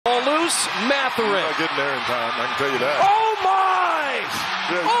Mathurin. You're not getting there in time, I can tell you that. Oh, my!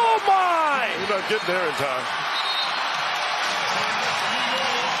 Yeah, Oh, my! You're not getting there in time.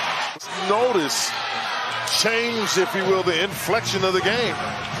 Notice, change, if you will, the inflection of the game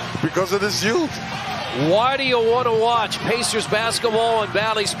because of this youth. Why do you want to watch Pacers basketball on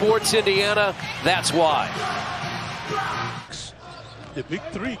Valley Sports Indiana? That's why. The big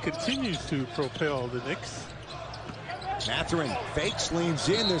three continues to propel the Knicks. Mathurin fakes, leans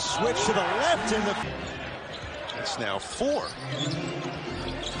in, the switch to the left, and it's now 4.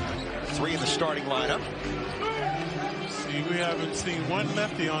 3 in the starting lineup. See, we haven't seen one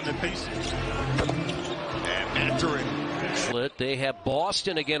lefty on the Pacers. And Mathurin. They have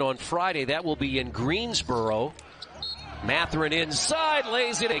Boston again on Friday. That will be in Greensboro. Mathurin inside,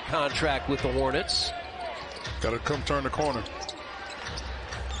 lays in a contract with the Hornets. Got to come turn the corner.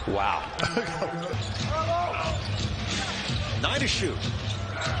 Wow. 9 to shoot.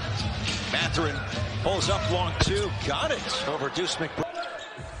 Mathurin pulls up long 2. Got it over Deuce McBride.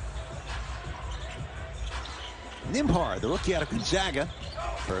 Nembhard, the rookie out of Gonzaga,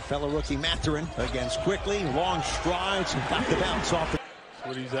 for a fellow rookie Mathurin against quickly, long strides, and got the bounce off.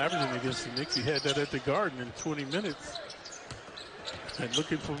 What he's averaging against the Knicks, he had that at the Garden in 20 minutes. And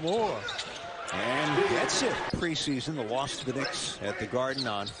looking for more. And gets it. Preseason, the loss to the Knicks at the Garden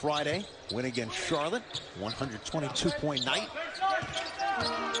on Friday. Win against Charlotte, 122-point night.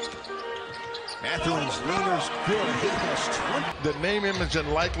 Mathurin's leaner's good. He has 20. The name, image, and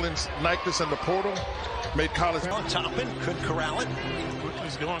likeness in the portal made college. On Toppin, couldn't corral it.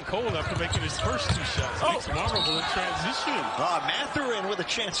 He's going cold after making his first 2 shots. Makes vulnerable in transition. Mathurin with a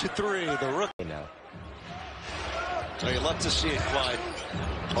chance at 3. The rookie now. So you love to see it, Clyde.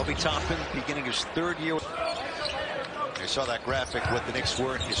 Obi Toppin beginning his 3rd year. You saw that graphic, what the Knicks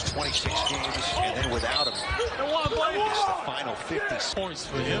were in his 26 games, and then without him, it's the final 50 points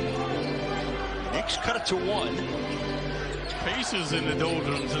for him. Knicks cut it to 1. Pacers in the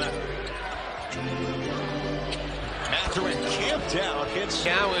doldrums now. Mathurin camped out, hits.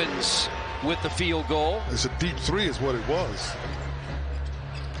 Cowens with the field goal. It's a deep 3 is what it was.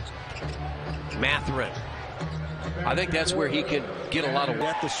 Mathurin. I think that's where he can get a lot of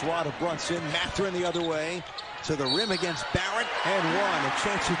work. At the swat of Brunson. Mathurin the other way to the rim against Barrett, and 1. A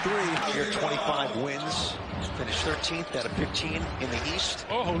chance at 3. Here 25 wins. Finished 13th out of 15 in the East.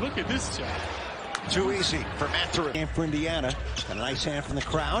 Oh, look at this shot. Too easy for Mathurin. And for Indiana. Got a nice hand from the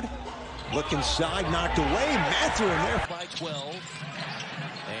crowd. Look inside, knocked away. Mathurin there. By 12.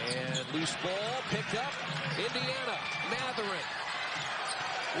 And loose ball picked up. Indiana. Mathurin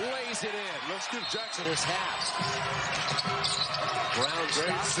lays it in. Let's give Jackson this half. Brown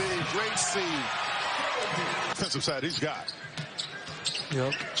great seed, great seed. Defensive side, he's got.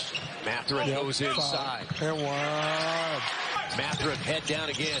 Yep. Mathurin goes inside. And 1. Mathurin head down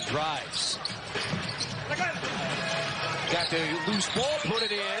again, drives. Got the loose ball, put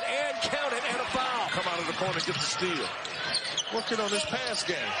it in, and count it, and a foul. Come out of the corner, get the steal. Working on his pass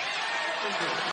game.